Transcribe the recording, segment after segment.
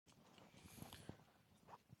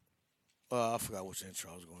I forgot which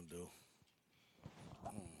intro I was gonna do.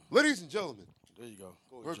 Ladies and gentlemen, There you go.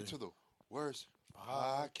 Go ahead, welcome G. to the worst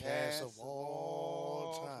Podcast podcast of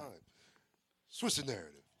all time. Switch the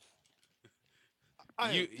narrative. I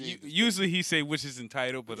am You Dave the usually he say which is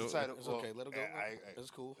entitled, but Step- title- It's okay. Let it go. I- It's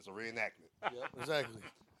cool. It's a reenactment. Yep, exactly.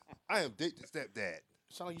 I am Dave the stepdad.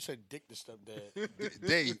 Sound like you said dick to stepdad.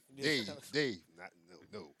 Dave, Yeah. Dave.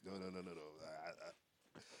 No.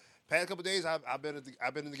 Past couple days, I've been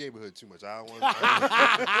in the neighborhood too much. I don't want.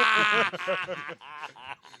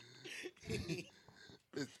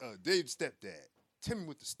 It's Dave's stepdad, Timmy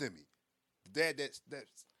with the stimmy, the dad that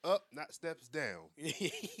steps up, not steps down,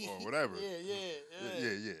 or whatever.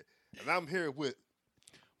 Yeah. And I'm here with,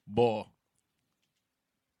 ball.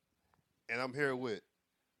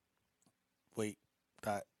 Wait.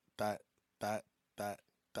 Dot.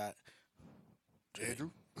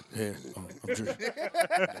 Andrew. Yeah. I'm G.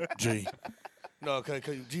 G. No, cause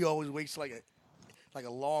G always waits like a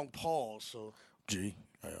long pause. So G.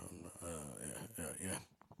 Yeah.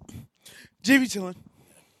 JB chilling.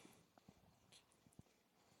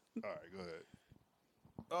 All right, go ahead.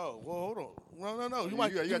 Oh well, hold on. No. You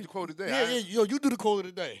got the quote today. Yeah. Yo, you do the quote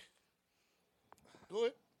of the day. Go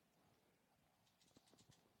ahead.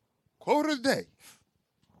 Quote of the day.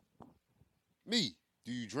 Me,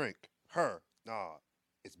 do you drink? Her, nah,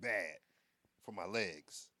 it's bad for my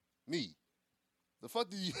legs. Me, the fuck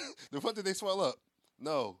did they swell up?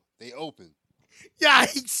 No, they open.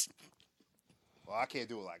 Yikes! Well, I can't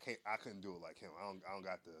do it like him. I couldn't do it like him. I don't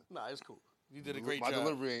got the. Nah, it's cool. You did a great my job.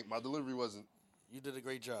 My delivery wasn't. You did a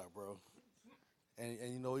great job, bro. And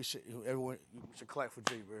you know everyone should clap for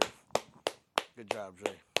Jay, bro. Good job,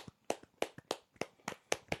 Jay.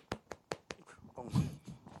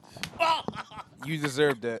 You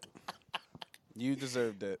deserve that. You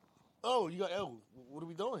deserve that. Oh, you got what are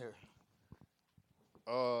we doing here?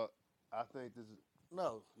 I think this is.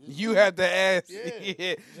 No. You had to ask. Yeah.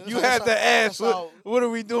 Yeah. That's You how- had to that's ask. how- What are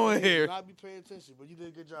we doing You here? not be paying attention, but you did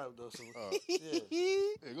a good job though. So, yeah.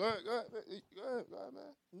 Hey, go ahead,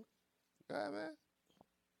 man. Go ahead, man.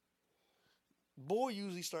 Boy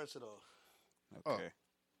usually starts it off. Okay.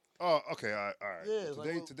 Oh, okay, all right. Yeah, it's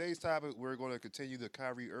like, Today's topic, we're going to continue the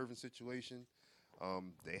Kyrie Irving situation.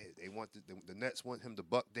 They want the Nets want him to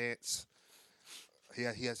buck dance. He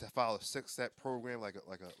has to follow a 6-step program like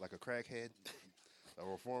a crackhead, a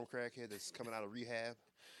reformed crackhead that's coming out of rehab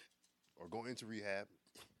or going into rehab.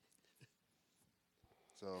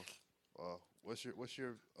 So, what's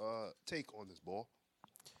your take on this, ball?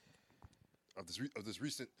 Of this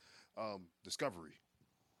recent discovery.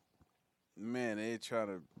 Man, they try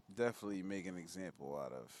to definitely make an example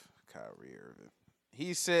out of Kyrie Irving.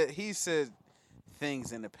 He said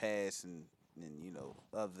things in the past and you know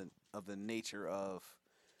of the nature of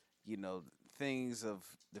things of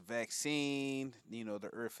the vaccine, the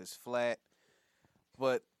earth is flat.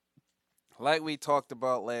 But like we talked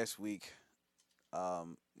about last week,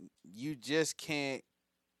 you just can't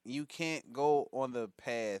go on the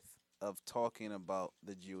path of talking about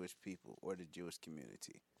the Jewish people or the Jewish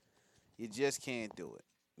community. You just can't do it.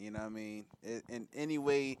 You know what I mean? In any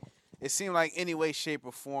way, it seemed like any way, shape,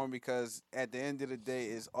 or form, because at the end of the day,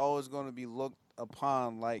 it's always going to be looked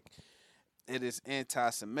upon like it is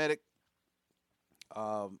anti-Semitic.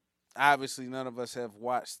 Obviously, none of us have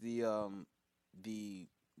watched the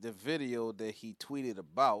video that he tweeted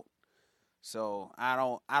about, so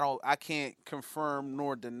I can't confirm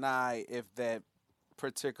nor deny if that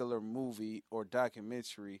particular movie or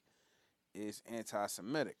documentary is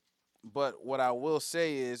anti-Semitic. But what I will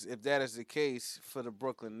say is, if that is the case for the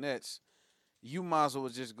Brooklyn Nets, you might as well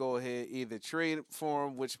just go ahead, either trade for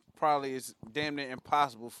him, which probably is damn near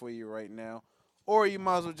impossible for you right now, or you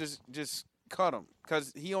might as well just cut him,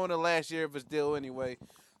 because he on the last year of his deal anyway.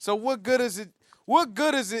 So what good is it? What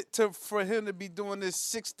good is it for him to be doing this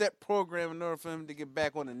 6-step program in order for him to get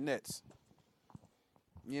back on the Nets?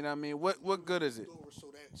 You know what I mean? What good is it? Over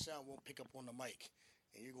so that sound won't pick up on the mic,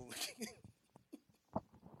 and you're going.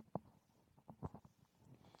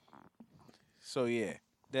 So yeah,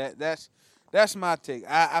 that's my take.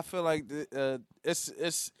 I feel like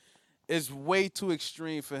it's way too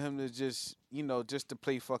extreme for him to just to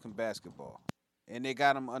play fucking basketball, and they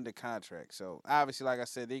got him under contract. So obviously, like I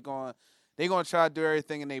said, they gonna try to do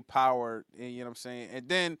everything in their power. And, you know what I'm saying? And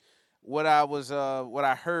then what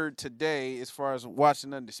I heard today, as far as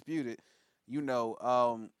watching Undisputed, he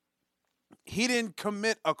didn't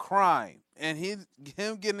commit a crime, and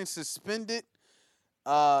him getting suspended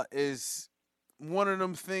is one of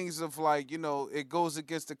them things of like, it goes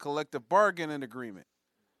against the collective bargaining agreement.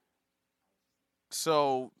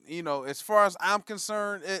 So, as far as I'm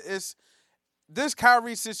concerned, it's this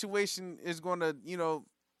Kyrie situation is gonna,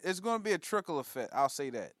 it's gonna be a trickle effect. I'll say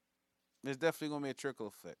that. It's definitely gonna be a trickle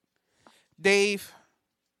effect. Dave.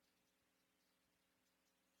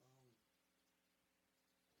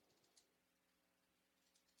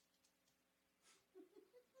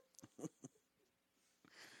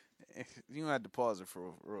 You gonna have to pause it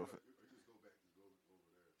for real. I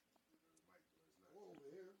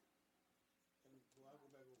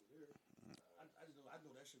know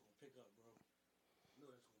that shit gonna pick up, bro. I know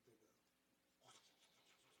that's gonna pick up.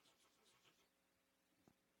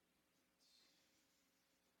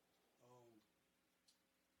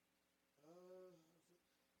 Uh,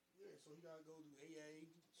 yeah. So he gotta go do AA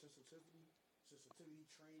sensitivity training,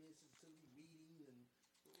 sensitivity meeting, and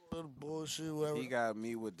all the bullshit, whatever. He got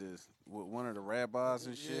me with one of the rabbis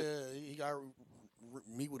and shit. Yeah, he got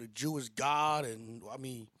meet with a Jewish god, and I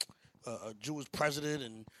mean, a Jewish president,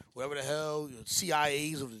 and whatever the hell,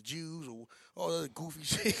 CIAs of the Jews, or all that goofy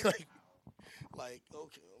shit.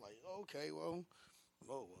 Okay, well,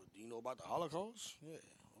 do you know about the Holocaust? Yeah,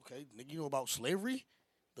 okay, nigga, you know about slavery?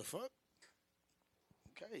 The fuck?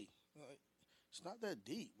 Okay, it's not that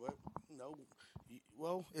deep, but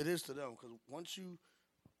well, it is to them because once you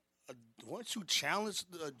challenge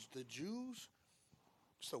the Jews,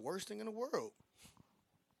 it's the worst thing in the world.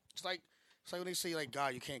 It's like when they say like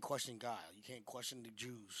God, you can't question God, you can't question the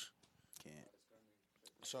Jews. Can't.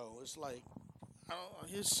 So it's like, I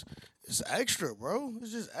don't know, it's extra, bro.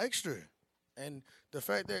 It's just extra, and the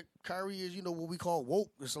fact that Kyrie is what we call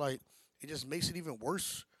woke, it's like it just makes it even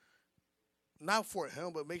worse. Not for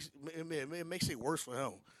him, but it makes it worse for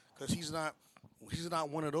him because he's not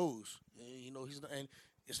one of those. He's not, and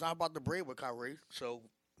it's not about the bread with Kyrie. So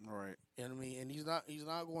Right. you know what I mean, and he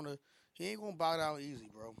ain't gonna bow down easy,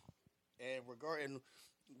 bro. And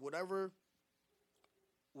whatever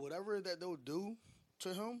that they'll do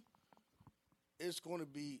to him, it's going to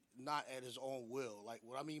be not at his own will. Like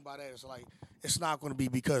what I mean by that is like it's not going to be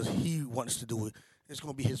because he wants to do it. It's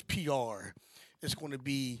going to be his PR. It's going to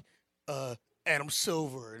be Adam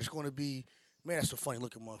Silver. It's going to be, man, that's a funny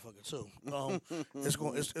looking motherfucker too. It's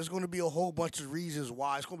going to be a whole bunch of reasons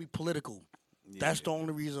why it's going to be political. Yeah. That's the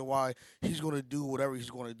only reason why he's going to do whatever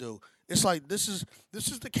he's going to do. It's like this is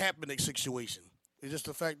the Kaepernick situation. It's just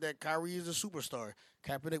the fact that Kyrie is a superstar.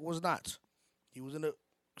 Kaepernick was not. He was in the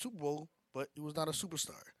Super Bowl, but he was not a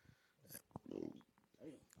superstar.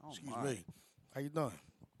 Excuse me. How you doing?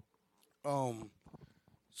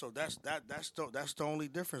 So that's the only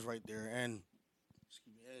difference right there. And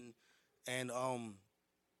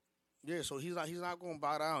yeah. So he's not going to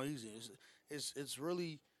bow down easy. It's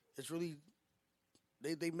really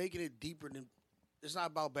they making it deeper than. It's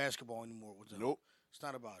not about basketball anymore with them. Nope. It's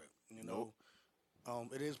not about it. Nope.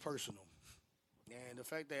 It is personal. And the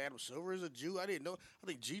fact that Adam Silver is a Jew, I didn't know. I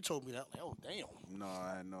think G told me that. Like, oh damn. No,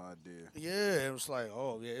 I had no idea. Yeah, it was like,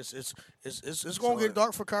 oh yeah, it's gonna get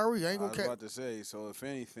dark for Kyrie. I ain't gonna I was about to say. So if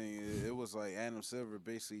anything, it was like Adam Silver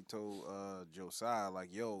basically told Josiah,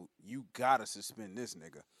 like, yo, you gotta suspend this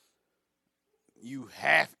nigga. You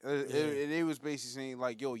have. It was basically saying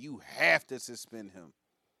like, yo, you have to suspend him.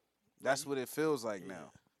 That's what it feels like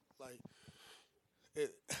now.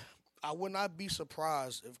 I would not be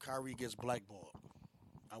surprised if Kyrie gets blackballed.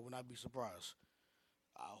 I would not be surprised.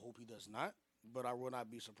 I hope he does not, but I will not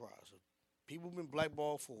be surprised. People have been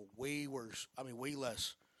blackballed for way worse. I mean, way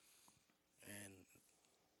less. And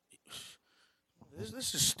this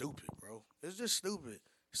is stupid, bro. It's just stupid.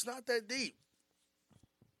 It's not that deep.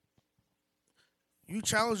 You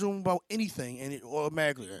challenge them about anything, and it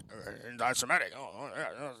automatically anti-Semitic.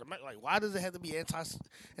 Like, why does it have to be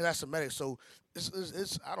anti-Semitic? So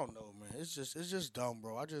it's I don't know, man. It's just dumb,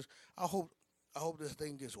 bro. I hope this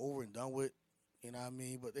thing gets over and done with. You know what I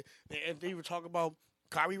mean? But they even talk about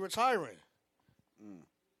Kyrie retiring.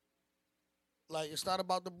 Like it's not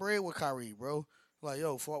about the bread with Kyrie, bro. Like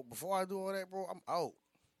yo, before I do all that, bro, I'm out.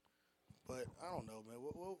 But I don't know, man.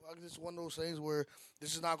 It's one of those things where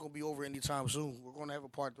this is not going to be over anytime soon. We're going to have a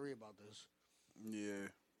part 3 about this. Yeah.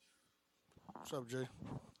 What's up, Jay?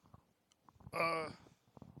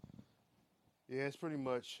 Yeah, it's pretty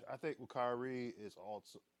much. I think with Kyrie is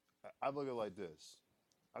also. I look at it like this.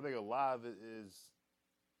 I think a lot of it is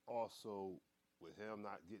also with him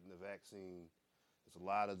not getting the vaccine. It's a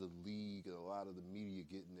lot of the league and a lot of the media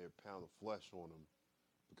getting their pound of flesh on him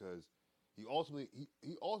because. He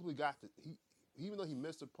ultimately got even though he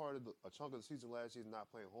missed a chunk of the season last year not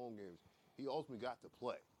playing home games, he ultimately got to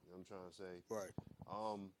play. You know what I'm trying to say? Right.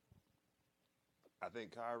 I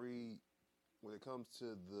think Kyrie, when it comes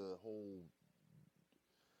to the whole,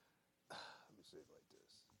 let me say it like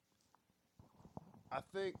this. I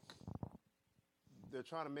think they're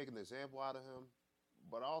trying to make an example out of him.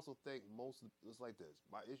 But I also think it's like this.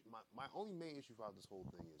 My only main issue about this whole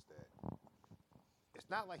thing is that it's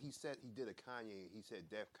not like he said he did a Kanye. He said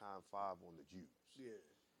DEFCON 5 on the Jews. Yeah.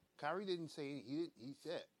 Kyrie didn't say he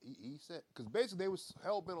said because basically they was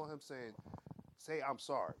hell bent on him saying, "Say I'm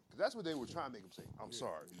sorry," because that's what they were trying to make him say. I'm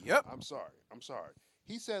sorry. Yep. I'm sorry. I'm sorry.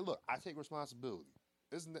 He said, "Look, I take responsibility."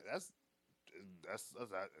 Isn't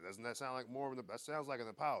doesn't that sound like more of that sounds like an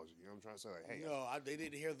apology? You know what I'm trying to say? Like, hey, No, they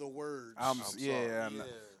didn't hear the words. Yeah. Yeah.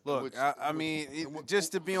 Look, Which- I mean, and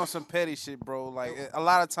just to be on some petty shit, bro. Like a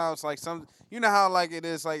lot of times, like you know how like it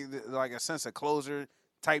is like a sense of closure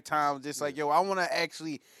type time. Just like, yo, I want to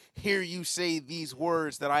actually hear you say these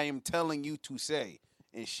words that I am telling you to say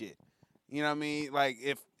and shit. You know what I mean? Like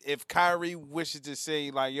if Kyrie wishes to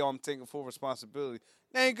say like, yo, I'm taking full responsibility,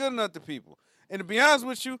 that ain't good enough to people. And to be honest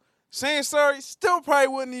with you, saying sorry still probably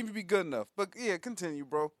wouldn't even be good enough. But yeah, continue,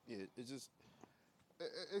 bro. yeah, it just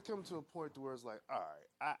it comes to a point to where it's like, all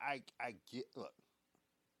right, I get.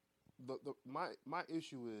 Look, my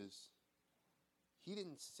issue is he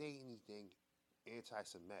didn't say anything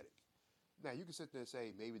anti-Semitic. Now you can sit there and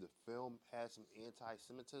say maybe the film has some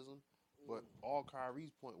anti-Semitism, but all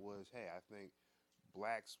Kyrie's point was, hey, I think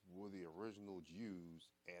blacks were the original Jews,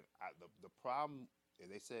 and the problem.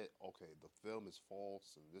 And they said, okay, the film is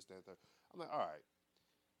false and this, that, and that. I'm like, all right.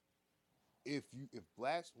 If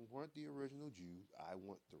blacks weren't the original Jews, I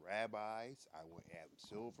want the rabbis, I want Adam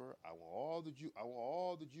Silver, I want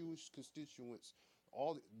all the Jewish constituents,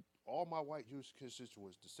 all my white Jewish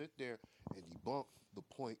constituents to sit there and debunk the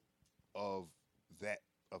point of that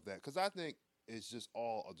because I think it's just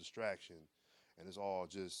all a distraction, and it's all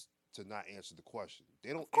just to not answer the question. They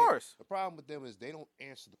don't. Of course. The problem with them is they don't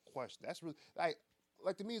answer the question. That's really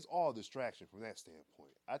like to me, it's all a distraction from that standpoint.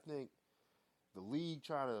 I think the league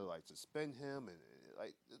trying to like suspend him and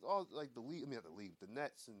like it's all like the league. I mean, not the league, the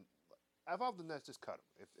Nets and if I'm the Nets, just cut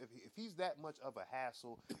him. If he's that much of a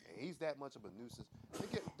hassle and he's that much of a nuisance,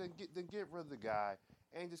 then get rid of the guy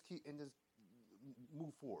and just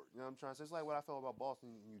move forward. You know what I'm trying to say? It's like what I felt about Boston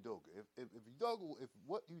and Udoka. If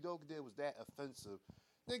what Udoka did was that offensive,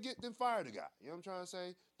 then fire the guy. You know what I'm trying to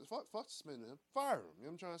say? Fuck suspending him, fire him. You know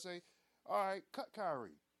what I'm trying to say? All right, cut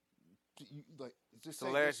Kyrie. Just the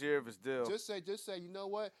last year of his deal. Just say, you know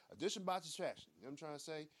what? Addition by subtraction. You know what I'm trying to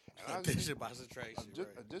say? Addition by subtraction.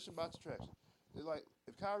 Addition by subtraction. It's like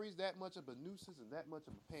if Kyrie's that much of a nuisance and that much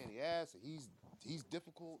of a pain in the ass, and he's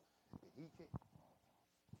difficult, and he can't.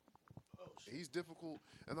 He's difficult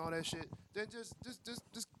and all that shit. Then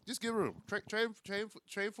just get rid of him.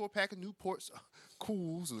 Trade for a pack of Newports,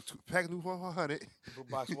 Cools, or a pack of Newport 100.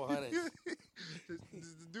 Box 100.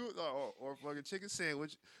 just do it, or fucking chicken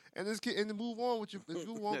sandwich, and then move on with your. If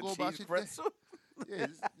you want to go about your day, yeah,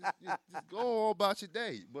 just go on about your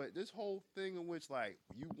day. But this whole thing in which like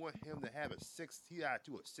you want him to have he got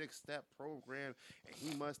to do a 6-step program, and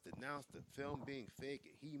he must denounce the film being fake,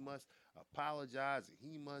 and he must apologize, and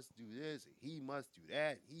he must do this, and he must do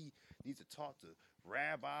that, and he needs to talk to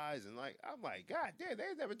rabbis, and like I'm like, God damn, they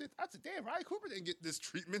never did. I said, damn, Riley Cooper didn't get this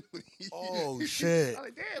treatment. Oh shit! I'm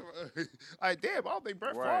like, damn, I don't think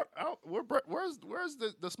Brett Favre. Where's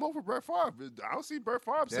the smoke for Brett Favre? I don't see Brett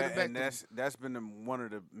Favre sitting back. And that's been one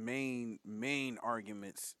of the main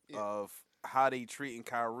arguments of how they treating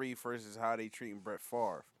Kyrie versus how they treating Brett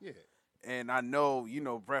Favre. Yeah. And I know,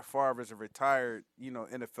 Brett Favre is a retired,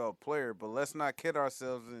 NFL player, but let's not kid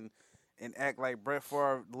ourselves and act like Brett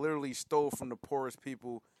Favre literally stole from the poorest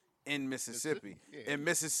people in Mississippi. Yeah. And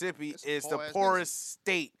Mississippi That's is the poor-ass poorest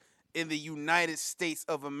state in the United States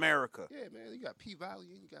of America. Yeah, man, you got P Valley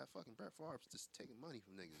and you got fucking Brett Favre just taking money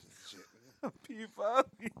from niggas and shit, man. P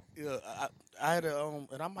Valley. Yeah, I had a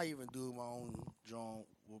and I might even do my own drawing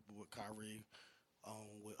with Kyrie,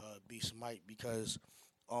 with B Smite because.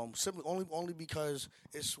 Simply only because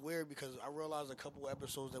it's weird because I realized a couple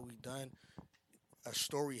episodes that we've done, a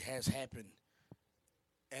story has happened,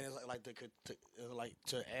 and it's like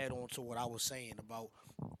to add on to what I was saying about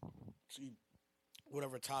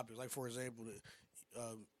whatever topics. Like for example,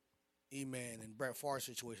 the E-Man and Brett Favre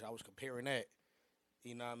situation. I was comparing that.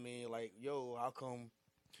 You know what I mean? Like, yo, how come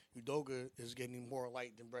Udoka is getting more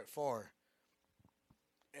light than Brett Favre?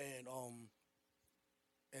 And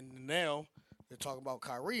now. They're talking about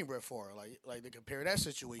Kyrie and Brett Favre, like they compare that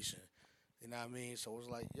situation. You know what I mean? So it was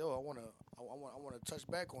like, yo, I wanna touch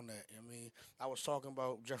back on that. I mean, I was talking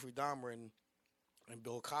about Jeffrey Dahmer and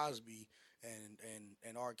Bill Cosby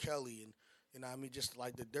and R. Kelly and you know what I mean, just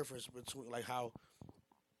like the difference between like how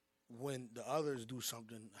when the others do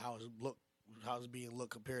something, how it's being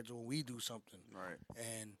looked compared to when we do something. Right.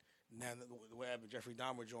 And Now the way Jeffrey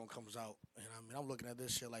Dahmer joint comes out, and I mean I'm looking at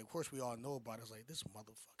this shit like, of course we all know about it. It's like this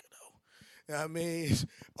motherfucker though. You know what I mean?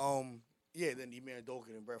 Yeah. Then Eman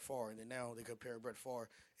Doken and Brett Favre, and then now they compare Brett Favre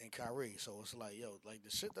and Kyrie. So it's like, yo, like the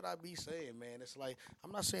shit that I be saying, man. It's like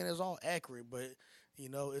I'm not saying it's all accurate, but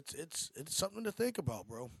it's something to think about,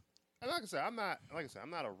 bro. And like I said, I'm not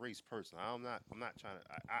a race person. I'm not trying to.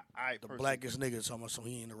 I The personally. blackest nigga talking about so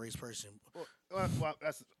he ain't a race person.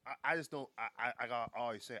 That's. I just don't. I got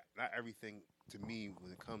always say not everything to me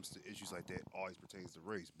when it comes to issues like that always pertains to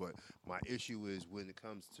race. But my issue is when it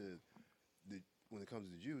comes to the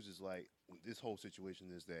Jews is like this whole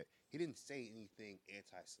situation is that he didn't say anything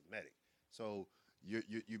anti-Semitic. So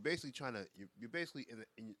you're basically trying to you're basically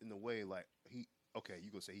in the way like he okay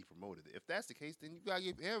you gonna say he promoted it. If that's the case, then you gotta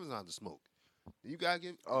give Amazon the smoke. You gotta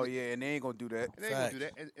give. Oh yeah, and they ain't gonna do that. And they ain't gonna do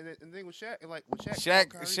that. And the thing with Shaq, and like with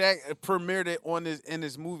Shaq premiered it in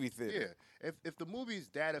his movie theater. Yeah, if the movie is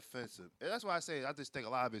that offensive, and that's why I say I just think a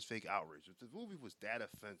lot of it's fake outrage. If the movie was that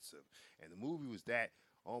offensive, and the movie was that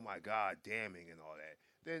oh my god damning and all that,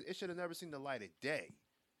 then it should have never seen the light of day.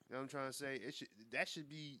 You know what I'm trying to say? That should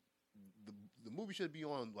be the movie should be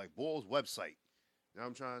on like Ball's website. You know what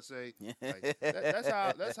I'm trying to say? Like, that's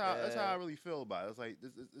how I really feel about it. It's like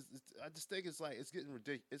I just think it's like it's getting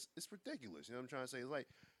ridiculous. It's ridiculous. You know what I'm trying to say? It's like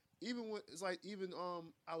even I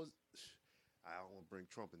don't want to bring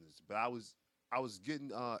Trump in this, but I was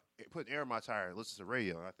getting putting air in my tire and listening to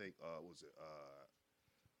radio. And I think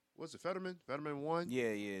was it Fetterman? Fetterman won.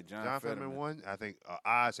 Yeah, John Fetterman won. I think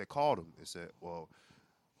Oz had called him and said, well,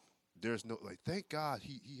 there's no like. Thank God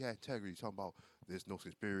he had integrity. Talking about there's no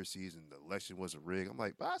conspiracies and the election wasn't rigged. I'm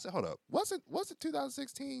like, but I said, hold up, wasn't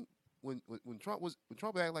 2016 when Trump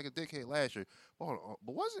acted like a dickhead last year? Hold on,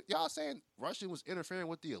 but wasn't y'all saying Russia was interfering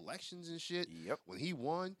with the elections and shit? Yep. When he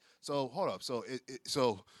won, so hold up, so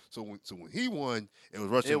when he won, it was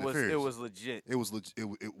Russian interference. It was legit. It was legit.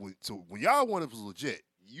 So when y'all won, it was legit.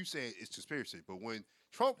 You say it's conspiracy, but when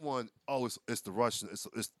Trump won, oh, it's the Russians.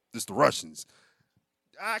 It's the Russians.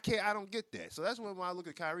 I don't get that. So that's when I look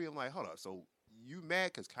at Kyrie, I'm like, hold up. So you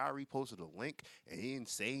mad because Kyrie posted a link and he didn't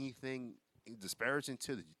say anything disparaging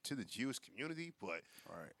to the Jewish community, but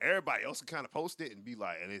everybody else can kind of post it and be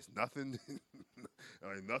like, and it's nothing,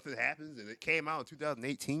 nothing happens, and it came out in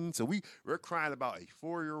 2018. So we're crying about a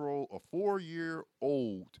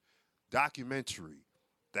 4-year-old documentary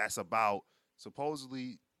that's about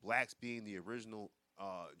supposedly blacks being the original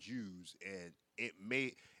Jews, and it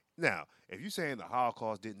made. Now, if you're saying the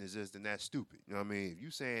Holocaust didn't exist, then that's stupid. You know what I mean? If you're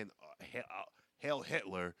saying hell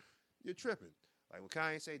Hitler, you're tripping. Like when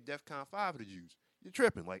Kanye say DEFCON 5 of the Jews, you're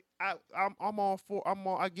tripping. Like I'm all for.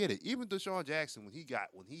 I get it. Even Deshaun Jackson when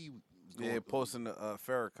he was going, posting the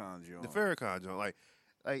Farrakhan joint. The Farrakhan joint,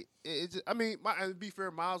 I mean, to be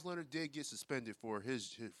fair, Miles Leonard did get suspended for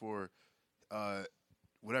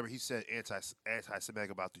whatever he said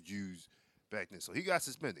anti-Semitic about the Jews back then. So he got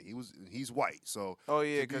suspended. He's white. So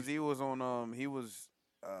because he was on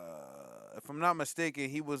if I'm not mistaken,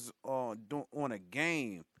 he was on a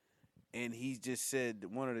game, and he just said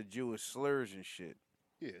one of the Jewish slurs and shit.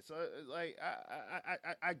 Yeah, so like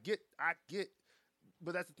I get,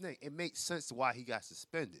 but that's the thing. It makes sense to why he got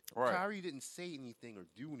suspended. Right. Kyrie didn't say anything or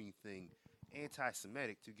do anything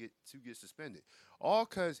anti-Semitic to get suspended. All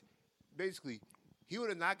because basically he would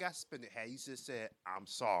have not got suspended had he just said I'm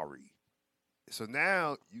sorry. So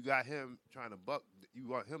now you got him trying to you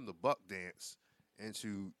want him to buck dance and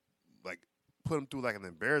to like put him through like an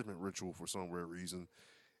embarrassment ritual for some weird reason.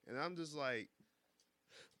 And I'm just like,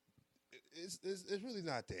 it's really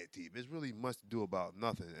not that deep. It's really much to do about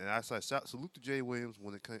nothing. And I say salute to Jay Williams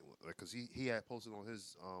when it came, because he had posted on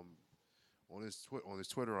his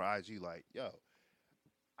Twitter or IG like, yo,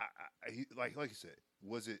 he, like you said,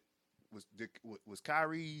 was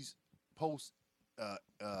Kyrie's post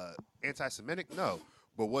anti-Semitic? No,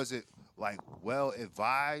 but was it like well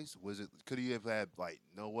advised? Could he have had like,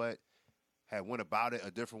 you know what, had went about it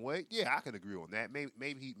a different way? Yeah, I can agree on that.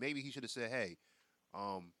 Maybe he should have said, hey,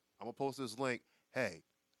 I'm gonna post this link. Hey,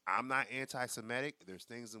 I'm not anti-Semitic. There's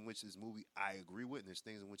things in which this movie I agree with, and there's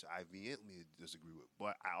things in which I vehemently disagree with.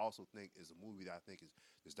 But I also think it's a movie that I think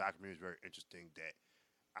this documentary is very interesting that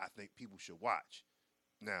I think people should watch.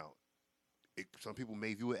 Now, some people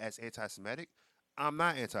may view it as anti-Semitic. I'm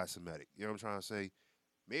not anti-Semitic. You know what I'm trying to say?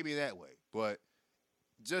 Maybe that way, but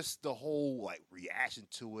just the whole like reaction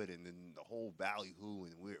to it, and then the whole ballyhoo,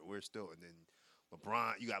 and we're still, and then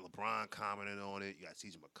LeBron, you got LeBron commenting on it, you got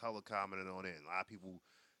CJ McCullough commenting on it, and a lot of people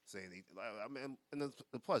saying I mean, and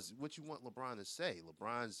the plus, what you want LeBron to say?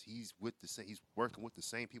 He's with the same, he's working with the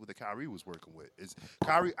same people that Kyrie was working with. Is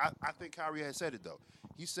Kyrie? I think Kyrie has said it though.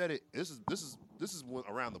 He said it. This is when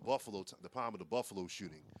around the Palm of the Buffalo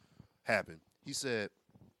shooting happened. He said,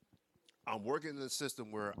 "I'm working in a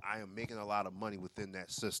system where I am making a lot of money within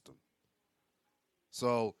that system.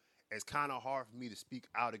 So it's kind of hard for me to speak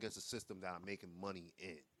out against a system that I'm making money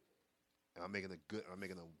in. And I'm making a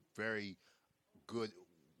very good,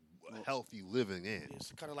 healthy living in.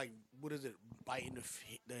 It's kind of like, what is it? Biting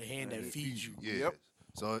the hand that feeds you. Yeah. Yep.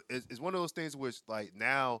 So it's one of those things which, like,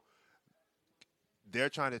 now they're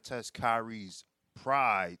trying to test Kyrie's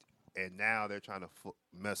pride, and now they're trying to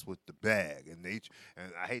mess with the bag. And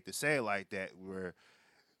I hate to say it like that, where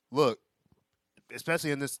look,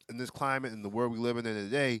 especially in this climate and the world we live in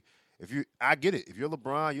today, I get it. If you're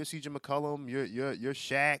LeBron, you're CJ McCollum, you're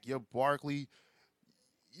Shaq, you're Barkley,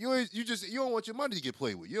 you don't want your money to get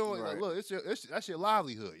played with. You don't Right. like, look, that's your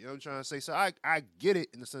livelihood. You know what I'm trying to say? So I get it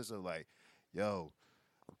in the sense of like, yo,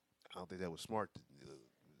 I don't think that was smart.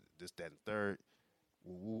 This, that, and third.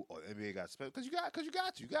 Woo, or NBA got spent because you got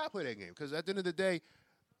to play that game. Because at the end of the day,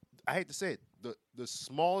 I hate to say it,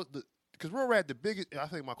 because we're at the biggest. I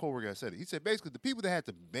think my coworker said it. He said basically the people that had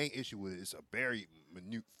the main issue with it is a very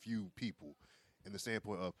minute few people, in the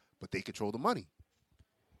standpoint of, but they control the money.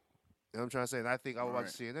 You know what I'm trying to say? And I think I was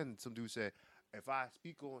watching CNN, and some dude said, if I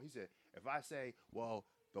say, well,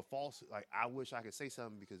 the false, like, I wish I could say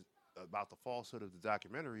something about the falsehood of the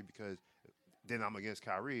documentary, because then I'm against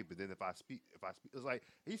Kyrie. But then if I speak, it's like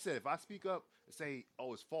he said, if I speak up and say,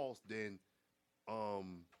 oh, it's false, then,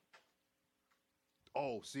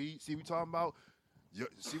 see, we talking about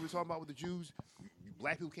with the Jews.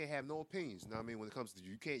 Black people can't have no opinions. You know what I mean? When it comes to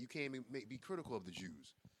you can't be critical of the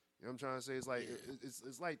Jews. You know what I'm trying to say? It's like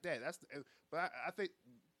it's like that. But I think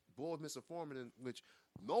Bull is misinforming, in which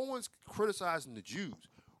no one's criticizing the Jews.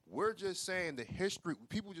 We're just saying the history.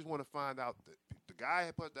 People just want to find out. The guy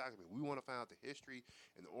had put the document. We want to find out the history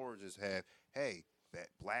and the origins. Hey, that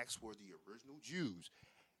blacks were the original Jews.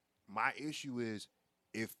 My issue is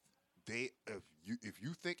if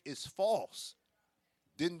you think it's false,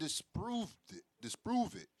 then disprove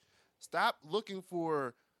it. Stop looking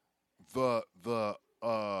for the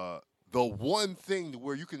one thing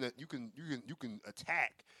where you can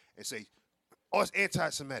attack and say, oh, it's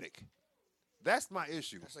anti-Semitic. That's my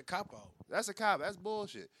issue. That's a cop out. That's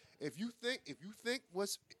bullshit. If you say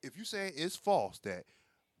it's false, that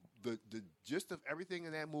the gist of everything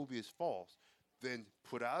in that movie is false, then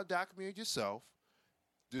put out a documentary yourself.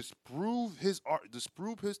 Disprove his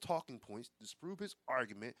talking points. Disprove his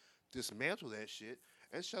argument. Dismantle that shit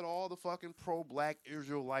and shut all the fucking pro-black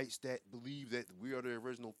Israelites that believe that we are the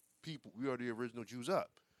original people, we are the original Jews up.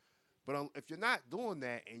 But if you're not doing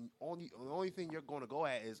that, and the only thing you're going to go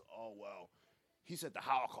at is, oh well, he said the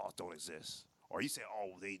Holocaust don't exist, or he said,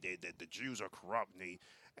 oh, the Jews are corrupt, and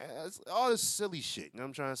it's all this silly shit. You know what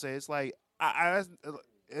I'm trying to say? It's like I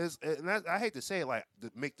hate to say it, like, to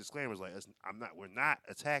make disclaimers like we're not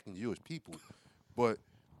attacking Jewish people, but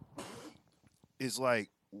it's like,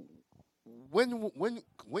 when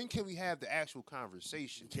can we have the actual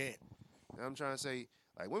conversation? You can't. You know what I'm trying to say,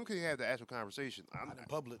 like, when can we have the actual conversation? Not in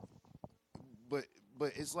public. But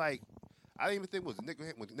it's like, I didn't even think when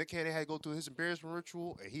Nick Cannon had to go through his embarrassment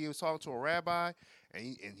ritual, and he was talking to a rabbi,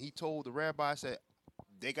 and he told the rabbi, said,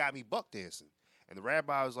 they got me buck dancing, and the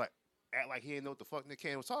rabbi was like, act like he didn't know what the fuck Nick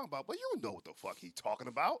Cannon was talking about, but you know what the fuck he talking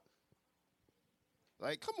about.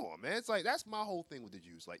 Like, come on, man. It's like, that's my whole thing with the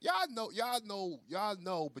Jews. Like, y'all know,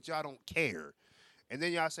 but y'all don't care. And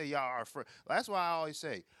then y'all say y'all are friends. That's why I always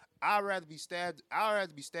say, I'd rather be stabbed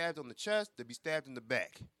on the chest than be stabbed in the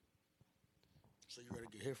back. So you're ready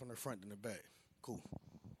to get hit from the front than the back. Cool.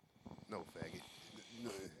 No, faggot.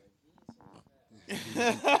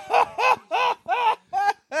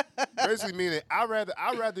 Basically meaning I'd rather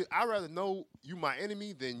know you my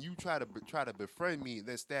enemy than you try to befriend me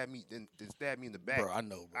than stab me in the back. Bro, I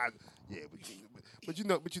know, bro. But you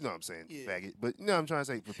know what I'm saying, Yeah. faggot. But you know what I'm trying to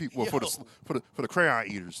say, for people, for the crayon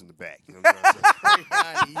eaters in the back. You know what I'm trying to say?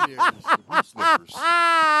 Crayon eaters. The boot slippers.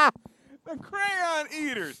 The crayon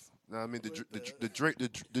eaters. No, I mean the drink. I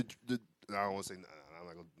don't want to say. I'm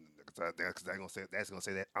not gonna. Because that's gonna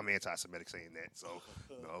say that I'm anti-Semitic saying that. So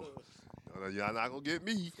no, y'all not gonna get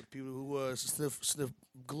me. For the people who sniff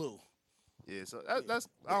glue. Yeah, so that's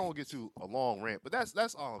I don't want to get to a long rant, but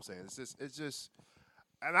that's all I'm saying. It's just,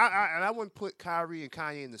 and I wouldn't put Kyrie and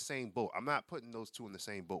Kanye in the same boat. I'm not putting those two in the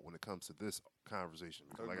same boat when it comes to this conversation.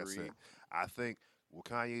 Because like I said, I think what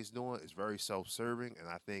Kanye's doing is very self-serving, and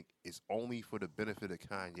I think it's only for the benefit of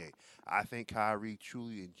Kanye. I think Kyrie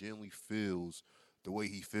truly and genuinely feels the way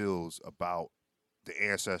he feels about the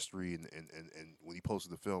ancestry and when he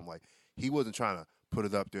posted the film, like he wasn't trying to put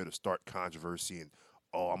it up there to start controversy and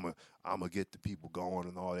oh I'm gonna get the people going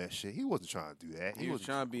and all that shit. He wasn't trying to do that. He was wasn't.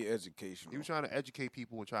 trying to be educational. He was trying to educate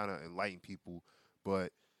people and trying to enlighten people,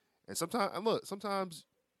 but and sometimes and look sometimes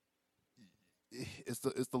it's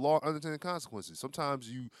the law of unintended consequences. Sometimes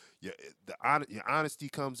your honesty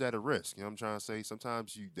comes at a risk. You know what I'm trying to say?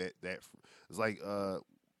 Sometimes you that it's like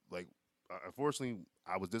unfortunately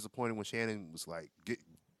I was disappointed when Shannon was like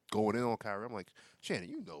going in on Kyrie. I'm like, Shannon,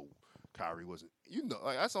 you know Kyrie wasn't,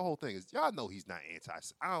 like that's the whole thing is y'all know he's not anti.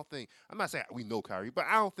 I don't think I'm not saying we know Kyrie, but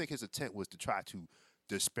I don't think his intent was to try to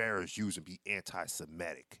disparage Jews and be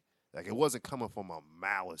anti-Semitic. Like it wasn't coming from a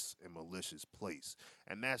malice and malicious place,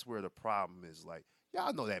 and that's where the problem is. Like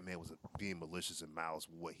y'all know that man was being malicious and malice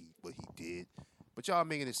with what he did, but y'all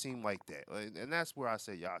making it seem like that, and that's where I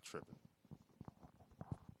say y'all tripping.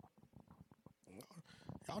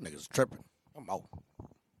 Y'all niggas tripping. I'm out.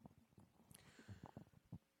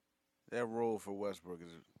 That role for Westbrook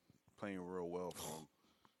is playing real well for him,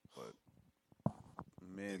 but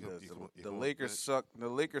man, the Lakers suck. The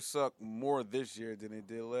Lakers suck more this year than they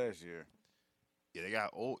did last year. Yeah, they got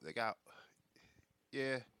old. They got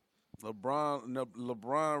yeah.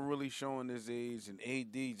 LeBron really showing his age, and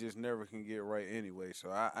AD just never can get right anyway. So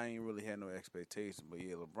I ain't really had no expectations, but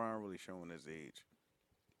yeah, LeBron really showing his age.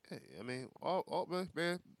 Hey, I mean, all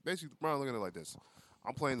man, basically LeBron looking at it like this.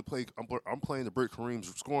 I'm playing to break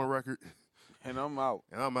Kareem's scoring record, and I'm out.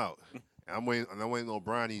 And I'm out. And I'm waiting on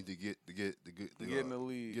Bronny to get in the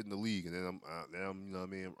league. Get in the league, and then I'm you know what I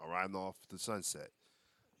mean, riding off the sunset.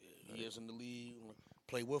 Yeah, he is in the league.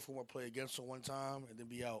 Play with him or play against him one time, and then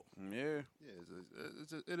be out. Yeah.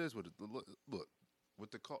 Yeah, it is what it look with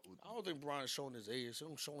the call. I don't think Bron is showing his age.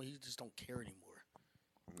 He's showing he just don't care anymore.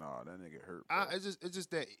 Nah, that nigga hurt. It's just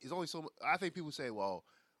that it's only so much. I think people say, well,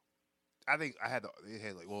 I think they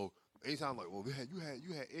had like, well, anytime like, well, you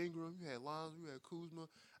had Ingram, you had Lonzo, you had Kuzma.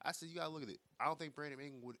 I said you gotta look at it. I don't think Brandon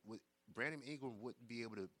Ingram wouldn't be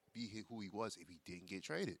able to be who he was if he didn't get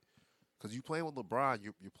traded. Because you playing with LeBron,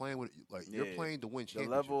 you're playing with you're playing to win championships.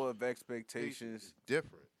 The level of expectations is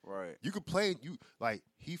different. Right. You could play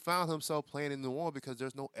he found himself playing in New Orleans because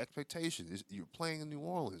there's no expectation. You're playing in New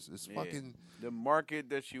Orleans. It's fucking the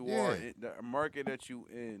market that you are in, the market that you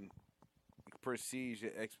in precedes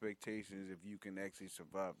your expectations if you can actually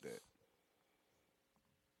survive that.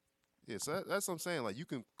 Yeah, so that's what I'm saying. Like you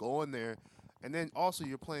can go in there, and then also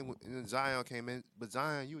you're playing with. And then Zion came in, but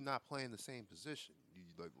Zion, you're not playing the same position.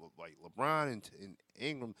 Like LeBron and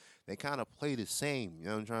Ingram, they kind of play the same. You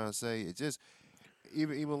know what I'm trying to say? It just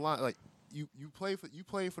even like you play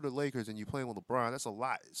for the Lakers and you playing with LeBron. That's a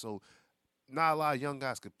lot. So not a lot of young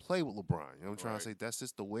guys could play with LeBron. You know what I'm trying to say? That's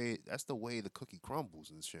just the way. That's the way the cookie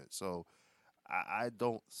crumbles and shit. So I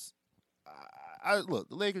don't. I look.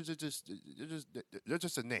 The Lakers are they're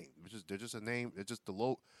just a name. They're just a name. They're just the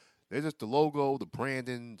logo, the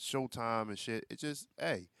branding, Showtime and shit. It's just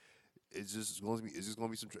It's just going to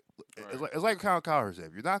be some. It's like Kyle Cowher said.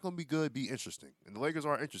 If you're not going to be good, be interesting. And the Lakers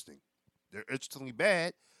are interesting. They're interestingly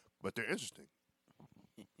bad, but they're interesting.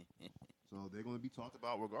 So they're going to be talked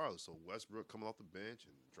about regardless. So Westbrook coming off the bench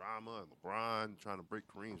and drama and LeBron trying to break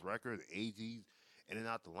Kareem's record, and AD in and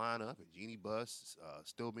out the lineup, and Jeannie Buss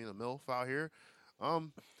still being a MILF out here.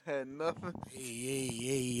 Had nothing. Hey,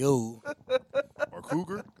 yo. Or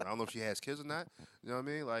Cougar. I don't know if she has kids or not. You know what I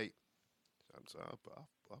mean? Like, I'm sorry.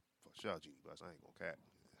 Shout out Jeannie Buss. I ain't gonna cap.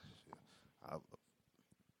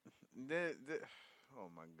 Oh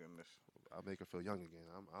my goodness! I'll make her feel young again.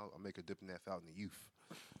 I'll make her dip in that fountain of youth.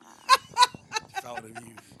 Fountain of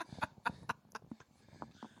youth.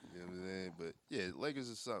 You know what I'm saying? But yeah, Lakers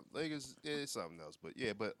is something. Lakers is something else. But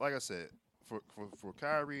yeah, but like I said, for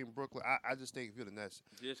Kyrie and Brooklyn, I just think if you're the Nets,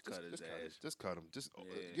 just cut his ass. Just cut him. Just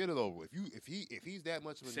get it over with. If he's that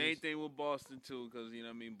much of a same thing with Boston too, because you know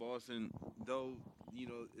what I mean. Boston, though, you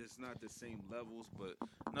know it's not the same levels, but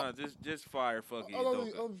no, just fire fucking.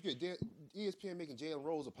 Don't forget, ESPN making Jalen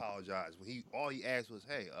Rose apologize when all he asked was,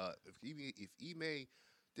 hey, if Ime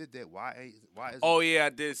did that, why is oh yeah, I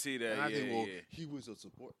did see that. And I think, well, yeah. he was a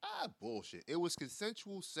support. Bullshit. It was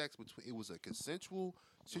consensual sex between. It was a consensual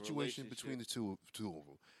situation between the two of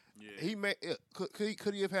them. Yeah. He may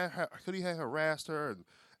could he have harassed her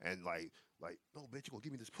and like no bitch, you gonna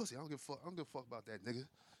give me this pussy? I don't give a fuck about that nigga. You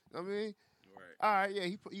know what I mean? Right. All right, yeah,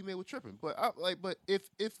 Ime was tripping, but if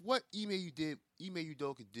what Ime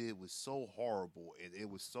Udoka did was so horrible and it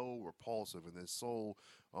was so repulsive and it's so,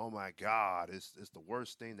 oh my God, it's the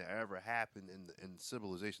worst thing that ever happened in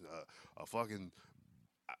civilization. A fucking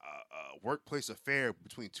workplace affair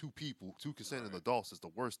between two people, two consenting adults, is the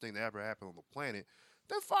worst thing that ever happened on the planet,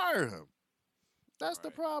 then fire him. That's the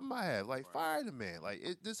Right. problem I have. Like, Right. fire the man. Like,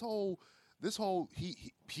 this whole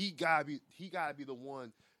he gotta be the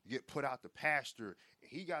one to get put out the pasture.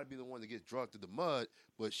 He gotta be the one to get drugged to the mud.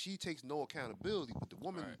 But she takes no accountability. But the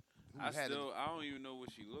woman Right. who I had I don't even know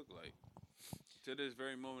what she looked like. To this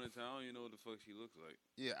very moment in time, I don't even know what the fuck she looks like.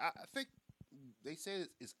 I think they say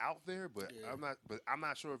it's out there, but Yeah. I'm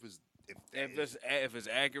not sure if it's If it's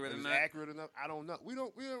accurate if or it's not. accurate enough. I don't know. We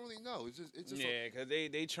don't really know. It's just Yeah, because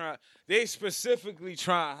they specifically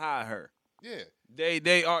try to hide her. yeah.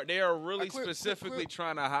 They are really Clear- specifically clear-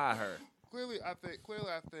 trying to hide her. Clearly, I think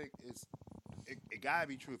it gotta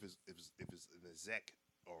be true if it's an exec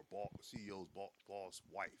or CEO's boss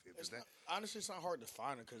wife. If it's that, Honestly, it's not hard to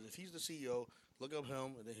find her because if he's the CEO, look up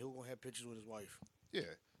him and then he'll gonna have pictures with his wife.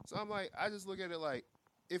 yeah. So I'm like, I just look at it like,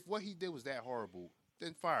 if what he did was that horrible,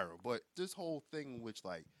 then fire him. But this whole thing, in which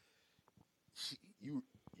like, you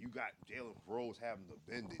got Jalen Rose having to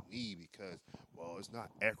bend the knee because, well, it's not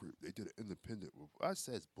accurate. They did an independent review. I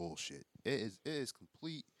said it's bullshit. It is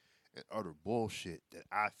complete and utter bullshit that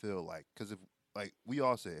I feel like, because if like we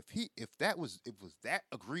all said, if it was that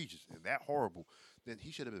egregious and that horrible, then he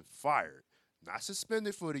should have been fired, not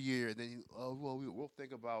suspended for the year. And then we'll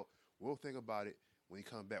think about it when he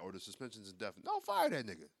comes back, or the suspension's indefinite. No, fire that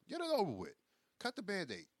nigga. Get it over with. Cut the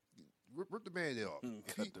Band-Aid. Rip the Band-Aid off.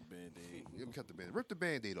 Cut the Band-Aid. Cut the Band-Aid. Rip the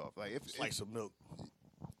Band-Aid off. Like if Slice of milk.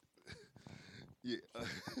 yeah.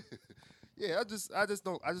 Yeah, I just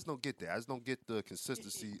don't get that. I just don't get the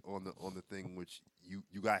consistency on the thing, which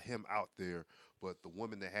you got him out there, but the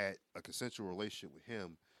woman that had a consensual relationship with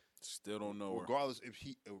him, Still don't know her. regardless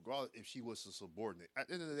if she was a subordinate. At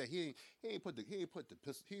the end of the day, he ain't put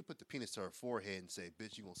the penis to her forehead and say,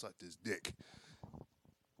 "Bitch, you gonna suck this dick."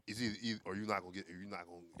 It's either or you're not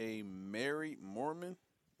gonna. A married Mormon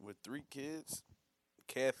with 3 kids,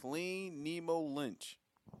 Kathleen Nemo Lynch.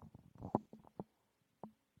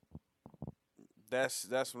 That's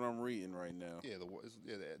what I'm reading right now. Yeah,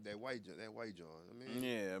 that white John. I mean,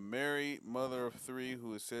 Yeah, a married mother of 3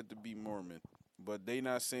 who is said to be Mormon, but they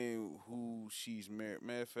not saying who she's married.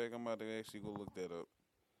 Matter of fact, I'm about to actually go look that up.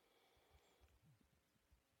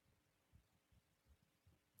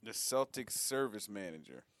 The Celtics service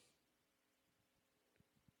manager.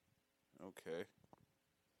 Okay.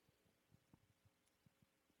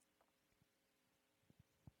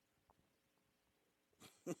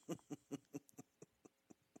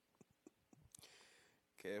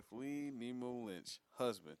 Kathleen Nemo Lynch.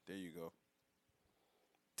 Husband. There you go.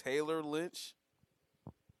 Taylor Lynch.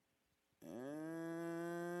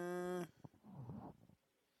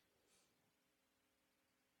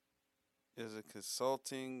 Is a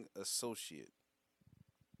consulting associate.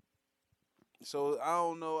 So I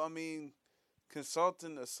don't know. I mean,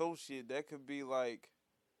 consulting associate, that could be like,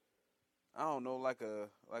 I don't know, like a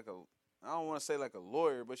I don't want to say like a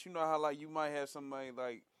lawyer, but you know how like you might have somebody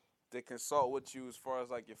like that consult with you as far as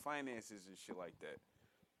like your finances and shit like that.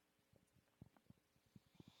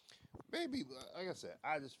 maybe, like I said,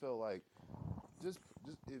 I just feel like just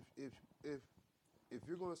if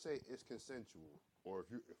you're gonna say it's consensual, or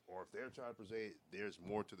if they're trying to say there's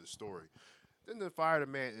more to the story, then fire the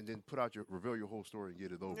man and then reveal your whole story and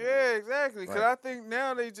get it over. Yeah, with. exactly. Because Right. I think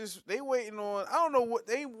now they waiting on, I don't know what,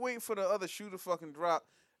 they wait for the other shoe to fucking drop.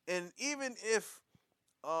 And even if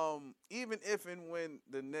and when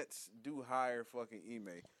the Nets do hire fucking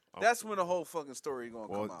Ime, that's when the whole fucking story gonna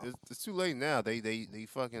Well, come out. it's too late now. They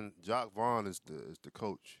fucking Jock Vaughn is the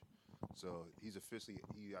coach, so he got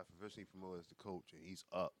officially promoted as the coach, and he's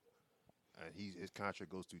up, and his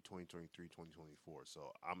contract goes through 2023, 2024.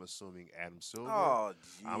 So I'm assuming Adam Silver. Oh,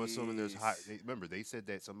 I'm assuming there's jeez. remember they said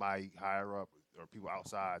that somebody higher up or people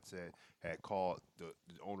outside had called the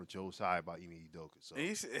owner Joe Tsai about Ime Udoka. So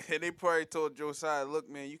And they probably told Josiah, "Look,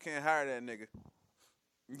 man, you can't hire that nigga.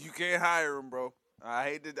 You can't hire him, bro.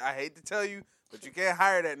 I hate to tell you, but you can't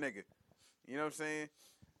hire that nigga. You know what I'm saying?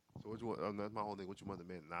 So what you want? That's my whole thing. What you want the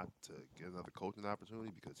man not to get another coaching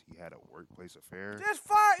opportunity because he had a workplace affair? Just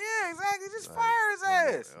fire. Yeah, exactly. Just Like, fire his come on,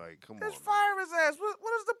 ass. come Just on, fire his ass.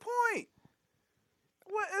 What is the point?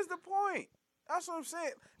 What is the point? That's what I'm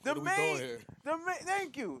saying. What are we doing here?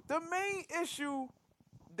 Thank you. The main issue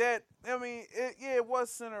that it was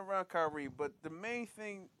centered around Kyrie, but the main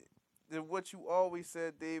thing that what you always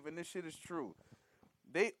said, Dave, and this shit is true.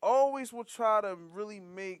 They always will try to really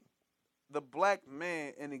make the black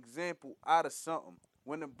man an example out of something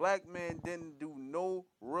when the black man didn't do no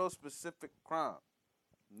real specific crime.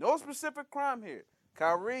 No specific crime here.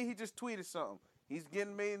 Kyrie, he just tweeted something. He's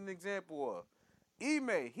getting made an example of.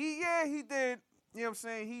 Ime, he did you know what I'm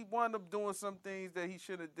saying, he wound up doing some things that he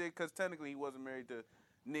shouldn't have did because technically he wasn't married to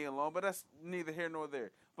Nia Long, but that's neither here nor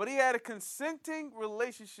there. But he had a consenting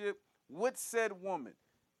relationship with said woman.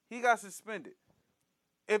 He got suspended.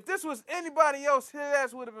 If this was anybody else, his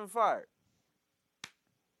ass would have been fired.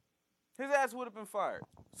 His ass would have been fired.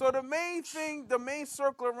 So the main thing, the main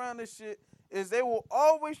circle around this shit is they will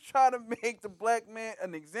always try to make the black man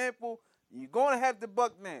an example. You're going to have to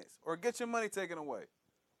buck dance or get your money taken away.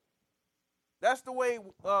 That's the way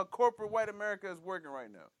corporate white America is working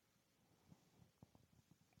right now.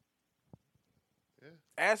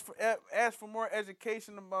 Yeah. Ask for more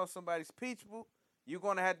education about somebody's peachable, you're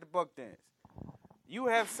going to have to buck dance. You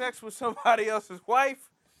have sex with somebody else's wife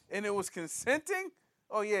and it was consenting,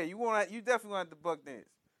 oh yeah, you definitely gonna have to buck dance.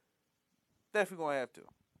 Definitely gonna have to.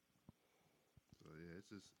 So yeah, it's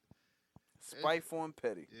just Spiteful and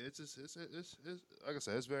petty. yeah, it's just it's like I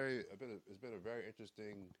said, it's been a very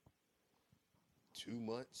interesting 2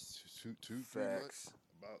 months, 3 months Facts.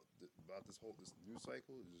 about this news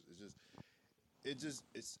cycle. It's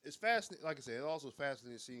fascinating. Like I said, it's also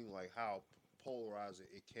fascinating seeing like how polarizing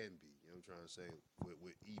it can be. You know what I'm trying to say with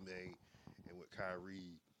Ime and with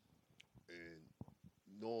Kyrie, and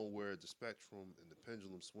knowing where the spectrum and the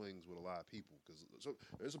pendulum swings with a lot of people. Because so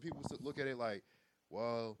there's some people that look at it like,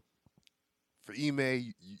 well, for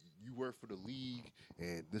Ime, you work for the league,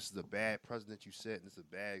 and this is a bad precedent you set, and this is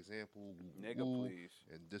a bad example. Nigga, please.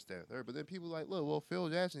 And this, that, and third. But then people like, look, well, Phil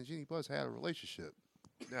Jackson and Jeannie Buss had a relationship.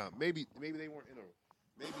 Now, maybe they weren't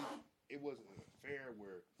maybe it wasn't an affair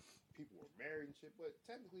where people were married and shit, but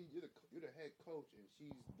technically you're the head coach, and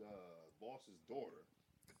she's the boss's daughter.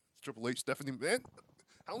 Triple H, Stephanie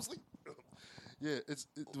Housley. Yeah, it's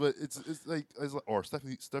like or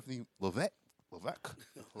Stephanie Levesque.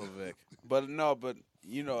 But no,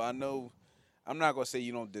 I know. I'm not gonna say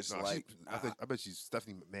you don't No, dislike. I bet she's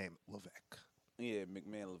Stephanie McMahon Levesque. Yeah,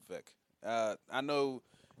 McMahon Levesque. I know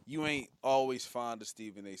you ain't always fond of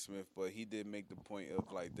Stephen A. Smith, but he did make the point of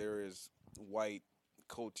like there is white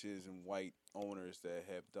coaches and white owners that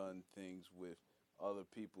have done things with other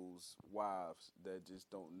people's wives that just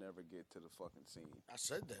don't never get to the fucking scene. I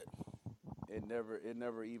said that. It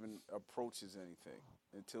never even approaches anything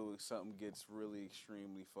until something gets really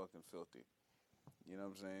extremely fucking filthy. You know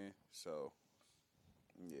what I'm saying? So,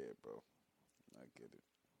 yeah, bro, I get it.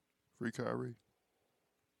 Free Kyrie.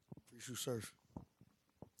 Free shoe surf.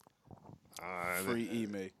 Free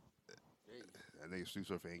Ime. I think Stu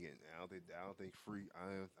Surf ain't getting. I don't think free.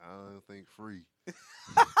 I don't think free. I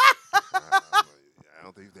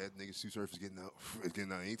don't think that nigga Stu Surf is getting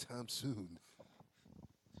out anytime soon.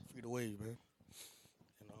 Free the wave, man.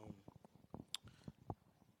 And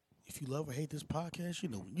if you love or hate this podcast, you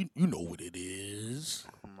know what it is.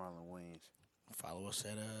 Marlon Wayans. Follow us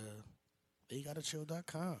at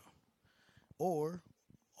theygottachill.com or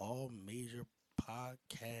all major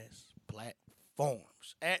podcast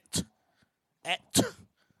platforms at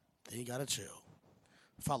They Gotta Chill.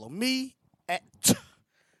 Follow me at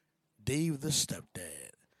Dave the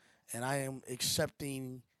Stepdad, and I am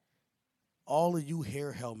accepting all of you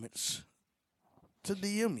hair helmets to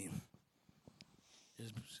DM me.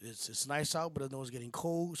 It's nice out, but I know it's getting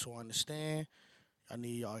cold, so I understand. I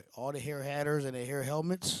need all the hair hatters and the hair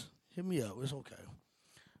helmets. Hit me up. It's okay.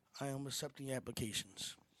 I am accepting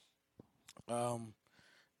applications. Don't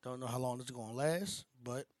know how long this is gonna last,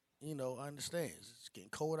 but I understand. It's getting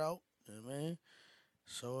cold out, man.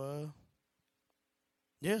 So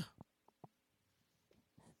yeah.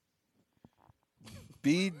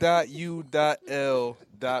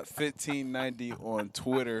 B.U.L.1590 on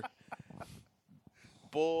Twitter.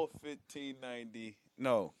 Bull1590.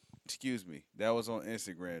 No, excuse me. That was on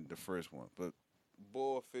Instagram, the first one. But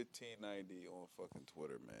Bull1590 on fucking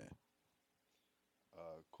Twitter, man.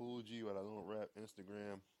 Cool G, what I don't rap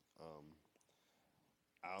Instagram.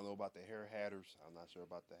 I don't know about the hair hatters. I'm not sure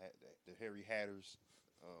about the hairy hatters.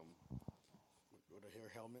 Or the hair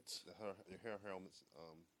helmets. The hair helmets.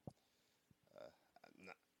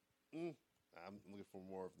 I'm looking for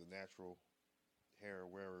more of the natural hair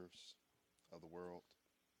wearers of the world.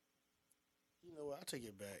 You know what? I take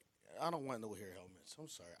it back. I don't want no hair helmets. I'm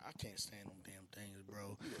sorry. I can't stand them damn things,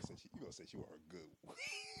 bro. You gonna say she wore her good.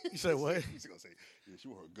 You said what? She's gonna say she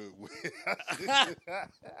wore her good.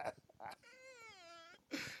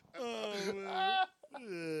 Oh man.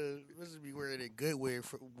 This is be wearing a good wigs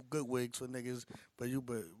for niggas, but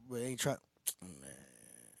ain't trying. Man,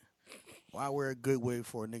 why wear a good wig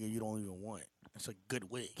for a nigga you don't even want? It's a good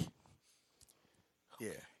wig.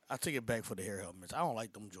 Yeah, I take it back for the hair helmets. I don't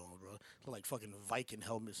like them Jones, bro. They're like fucking Viking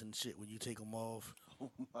helmets and shit when you take them off. Oh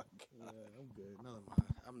my God. Yeah, I'm good. No,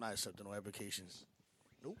 I'm not accepting no applications.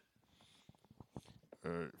 Nope.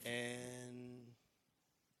 All right. And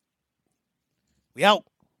we out.